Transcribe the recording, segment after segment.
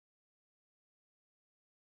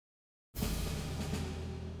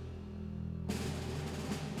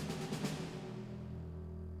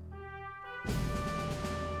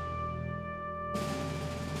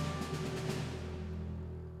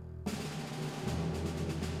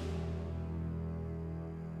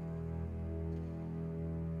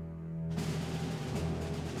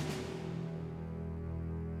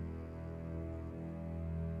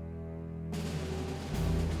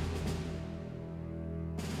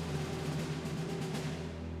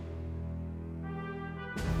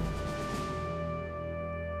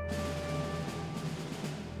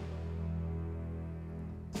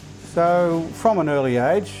So from an early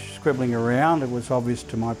age, scribbling around, it was obvious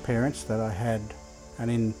to my parents that I had an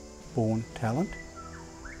inborn talent.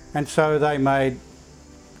 And so they made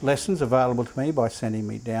lessons available to me by sending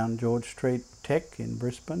me down George Street Tech in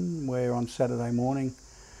Brisbane, where on Saturday morning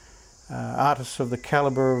artists of the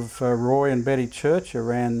calibre of Roy and Betty Church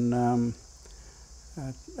ran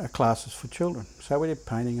classes for children. So we did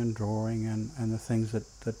painting and drawing and the things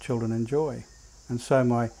that children enjoy. And so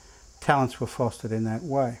my talents were fostered in that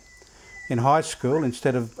way. In high school,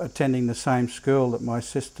 instead of attending the same school that my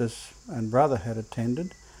sisters and brother had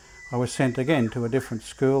attended, I was sent again to a different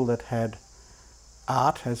school that had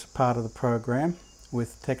art as part of the program,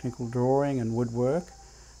 with technical drawing and woodwork,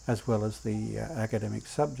 as well as the academic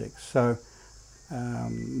subjects. So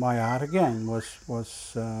my art again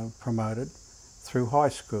was promoted through high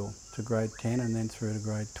school to grade 10 and then through to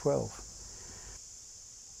grade 12.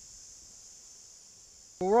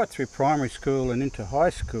 Well, right through primary school and into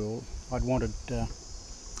high school, I'd wanted,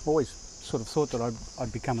 always sort of thought that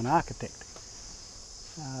I'd become an architect.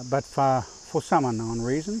 But for some unknown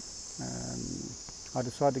reason, I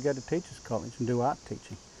decided to go to Teachers College and do art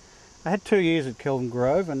teaching. I had 2 years at Kelvin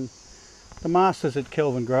Grove, and the masters at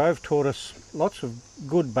Kelvin Grove taught us lots of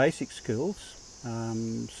good basic skills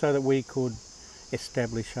so that we could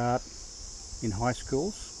establish art in high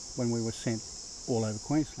schools when we were sent all over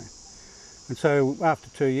Queensland. And so after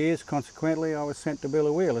 2 years, consequently, I was sent to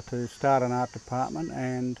Billawheeler to start an art department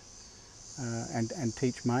and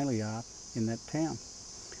teach mainly art in that town.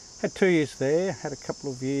 Had 2 years there, had a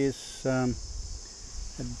couple of years,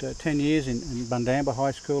 had 10 years in Bundamba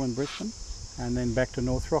High School in Brisbane, and then back to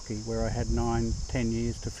North Rocky, where I had 9-10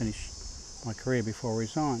 years to finish my career before I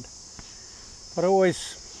resigned. But I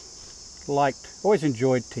always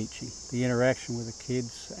enjoyed teaching, the interaction with the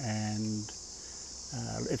kids, and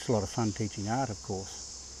it's a lot of fun teaching art, of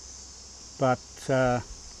course. But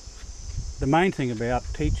the main thing about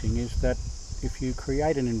teaching is that if you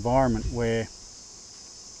create an environment where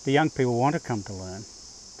the young people want to come to learn,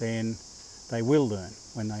 then they will learn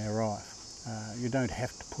when they arrive. You don't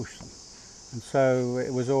have to push them. And so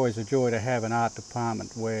it was always a joy to have an art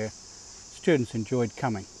department where students enjoyed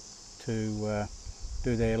coming to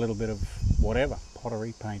do their little bit of whatever,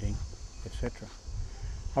 pottery, painting, etc.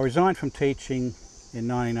 I resigned from teaching in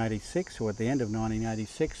 1986, or at the end of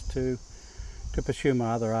 1986, to pursue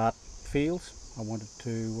my other art fields. I wanted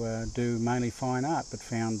to do mainly fine art, but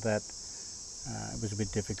found that it was a bit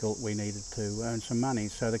difficult. We needed to earn some money,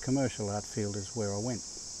 so the commercial art field is where I went.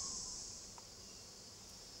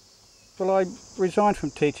 Well, I resigned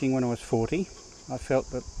from teaching when I was 40. I felt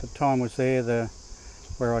that the time was there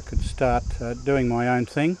where I could start doing my own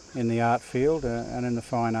thing in the art field and in the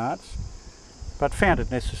fine arts, but found it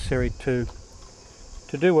necessary to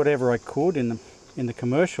do whatever I could in the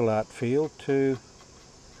commercial art field to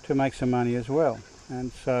make some money as well.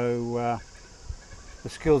 And so the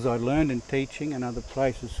skills I learned in teaching and other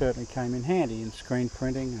places certainly came in handy in screen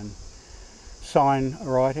printing and sign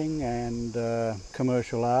writing and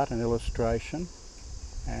commercial art and illustration,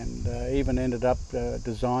 and even ended up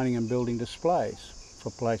designing and building displays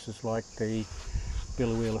for places like the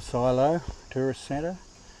Billawheeler Silo Tourist Centre.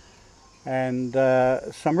 And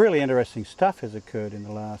some really interesting stuff has occurred in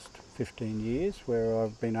the last 15 years where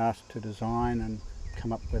I've been asked to design and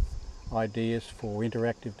come up with ideas for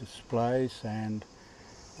interactive displays, and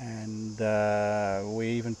we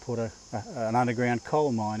even put an underground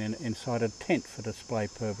coal mine inside a tent for display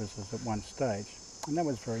purposes at one stage, and that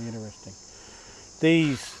was very interesting.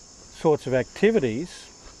 These sorts of activities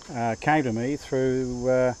came to me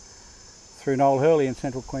through Noel Hurley in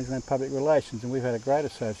Central Queensland Public Relations, and we've had a great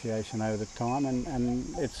association over the time, and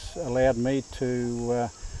it's allowed me to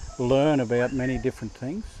learn about many different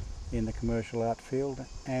things in the commercial art field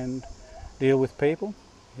and deal with people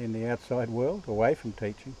in the outside world away from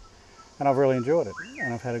teaching, and I've really enjoyed it,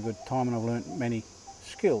 and I've had a good time, and I've learnt many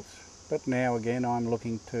skills. But now again I'm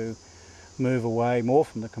looking to move away more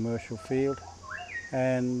from the commercial field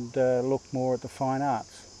and look more at the fine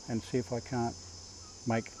arts and see if I can't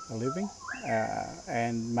make a living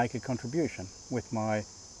and make a contribution with my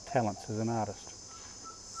talents as an artist.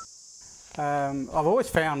 I've always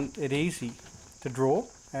found it easy to draw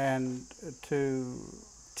and to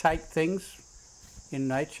take things in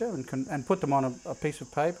nature and put them on a piece of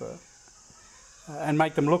paper and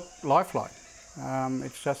make them look lifelike.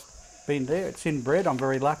 It's just been there, it's inbred. I'm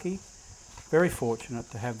very lucky, very fortunate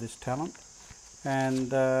to have this talent, and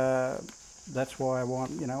that's why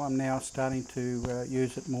I'm now starting to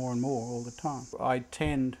use it more and more all the time. I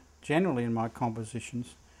tend generally in my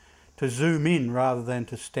compositions to zoom in rather than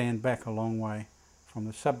to stand back a long way from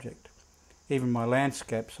the subject. Even my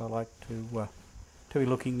landscapes I like to to be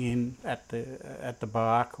looking in at the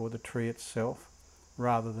bark or the tree itself,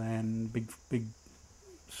 rather than big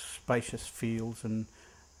spacious fields and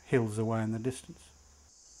hills away in the distance.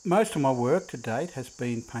 Most of my work to date has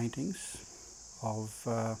been paintings of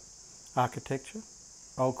architecture,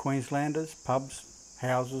 old Queenslanders, pubs,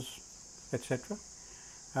 houses, etc.,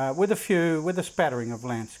 with a spattering of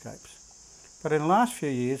landscapes. But in the last few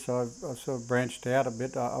years I've sort of branched out a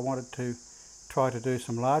bit. I wanted to try to do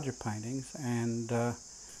some larger paintings, and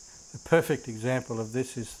the perfect example of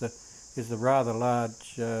this is the rather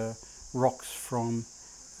large rocks from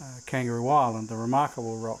Kangaroo Island, the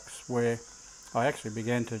Remarkable Rocks, where I actually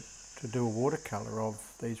began to do a watercolour of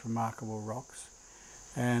these remarkable rocks,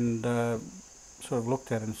 and sort of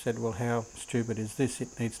looked at it and said, well, how stupid is this?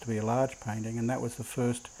 It needs to be a large painting. And that was the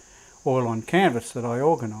first oil on canvas that I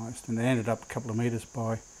organised, and it ended up a couple of metres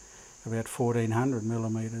by about 1400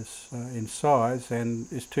 millimetres in size,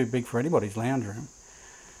 and is too big for anybody's lounge room.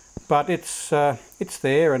 But it's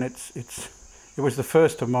there, and it was the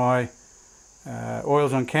first of my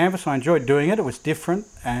oils on canvas. I enjoyed doing it. It was different,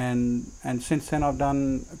 and since then I've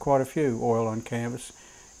done quite a few oil on canvas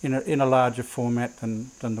in a larger format than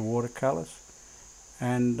the watercolours,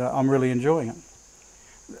 and I'm really enjoying it.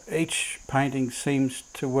 Each painting seems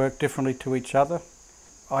to work differently to each other.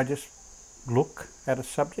 I just look at a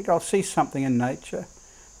subject. I'll see something in nature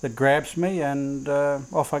that grabs me, and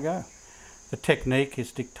off I go. The technique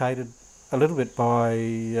is dictated a little bit by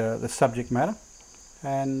the subject matter,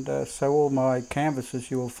 and so all my canvases,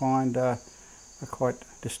 you will find, are quite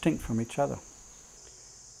distinct from each other.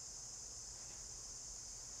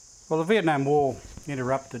 Well, the Vietnam War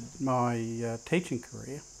interrupted my teaching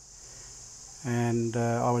career, and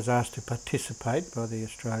I was asked to participate by the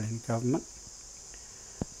Australian government.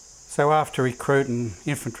 So after recruit and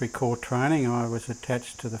infantry corps training, I was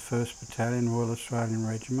attached to the 1st Battalion Royal Australian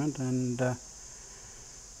Regiment and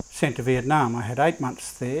sent to Vietnam. I had 8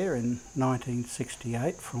 months there in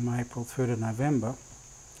 1968, from April through to November,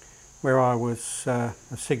 where I was a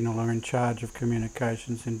signaller in charge of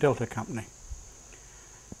communications in Delta Company.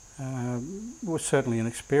 It was certainly an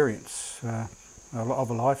experience of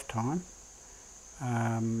a lifetime,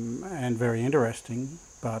 and very interesting,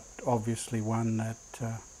 but obviously one that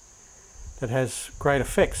has great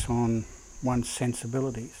effects on one's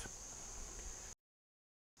sensibilities.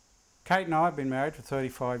 Kate and I have been married for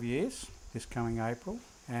 35 years this coming April,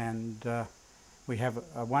 and we have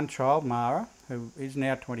one child, Mara, who is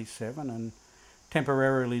now 27 and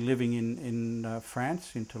temporarily living in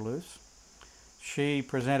France, in Toulouse. She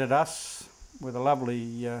presented us with a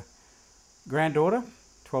lovely granddaughter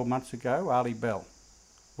 12 months ago, Ali Bell,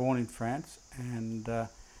 born in France, and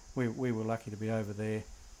we were lucky to be over there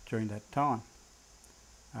during that time.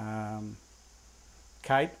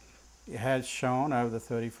 Kate has shown over the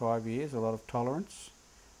 35 years a lot of tolerance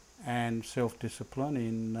and self-discipline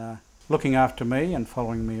in looking after me and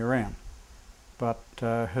following me around. But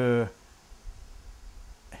her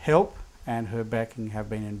help and her backing have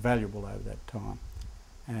been invaluable over that time,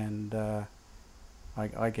 and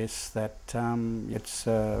I guess that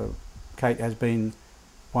Kate has been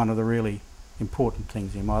one of the really important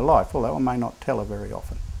things in my life, although I may not tell her very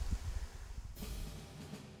often.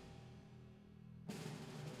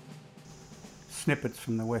 Snippets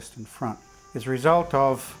from the Western Front is a result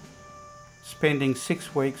of spending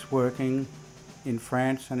 6 weeks working in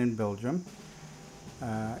France and in Belgium,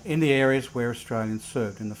 in the areas where Australians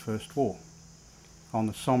served in the First War, on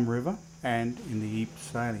the Somme River and in the Ypres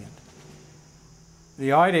salient.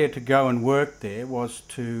 The idea to go and work there was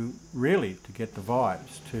to get the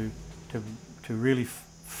vibes, to really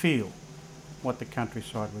feel what the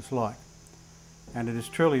countryside was like. And it is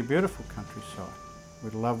truly a beautiful countryside,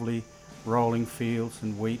 with lovely rolling fields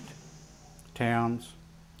and wheat, towns,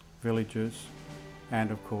 villages,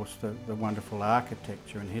 and of course the wonderful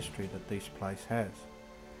architecture and history that this place has.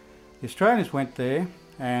 The Australians went there,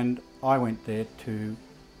 and I went there to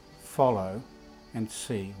follow and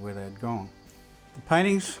see where they'd gone. The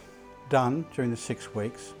paintings done during the 6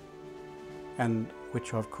 weeks, and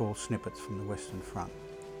which I've called Snippets from the Western Front,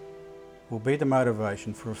 will be the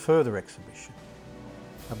motivation for a further exhibition,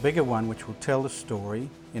 a bigger one which will tell the story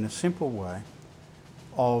in a simple way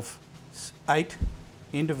of 8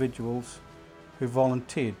 individuals who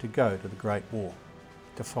volunteered to go to the Great War,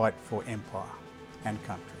 to fight for empire and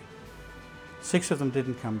country. 6 of them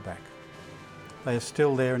didn't come back. They are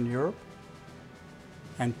still there in Europe,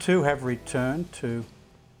 and 2 have returned to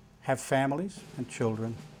have families and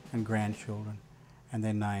children and grandchildren, and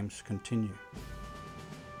their names continue.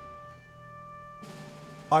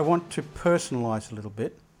 I want to personalise a little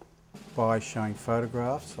bit by showing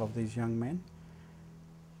photographs of these young men,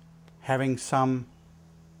 having some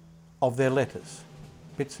of their letters,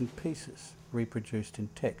 bits and pieces reproduced in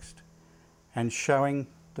text, and showing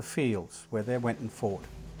the fields where they went and fought,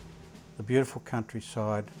 the beautiful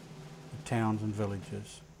countryside, the towns and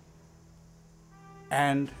villages,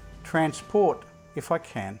 and transport, if I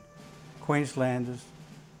can, Queenslanders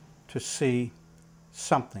to see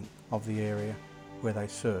something of the area where they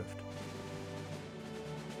served.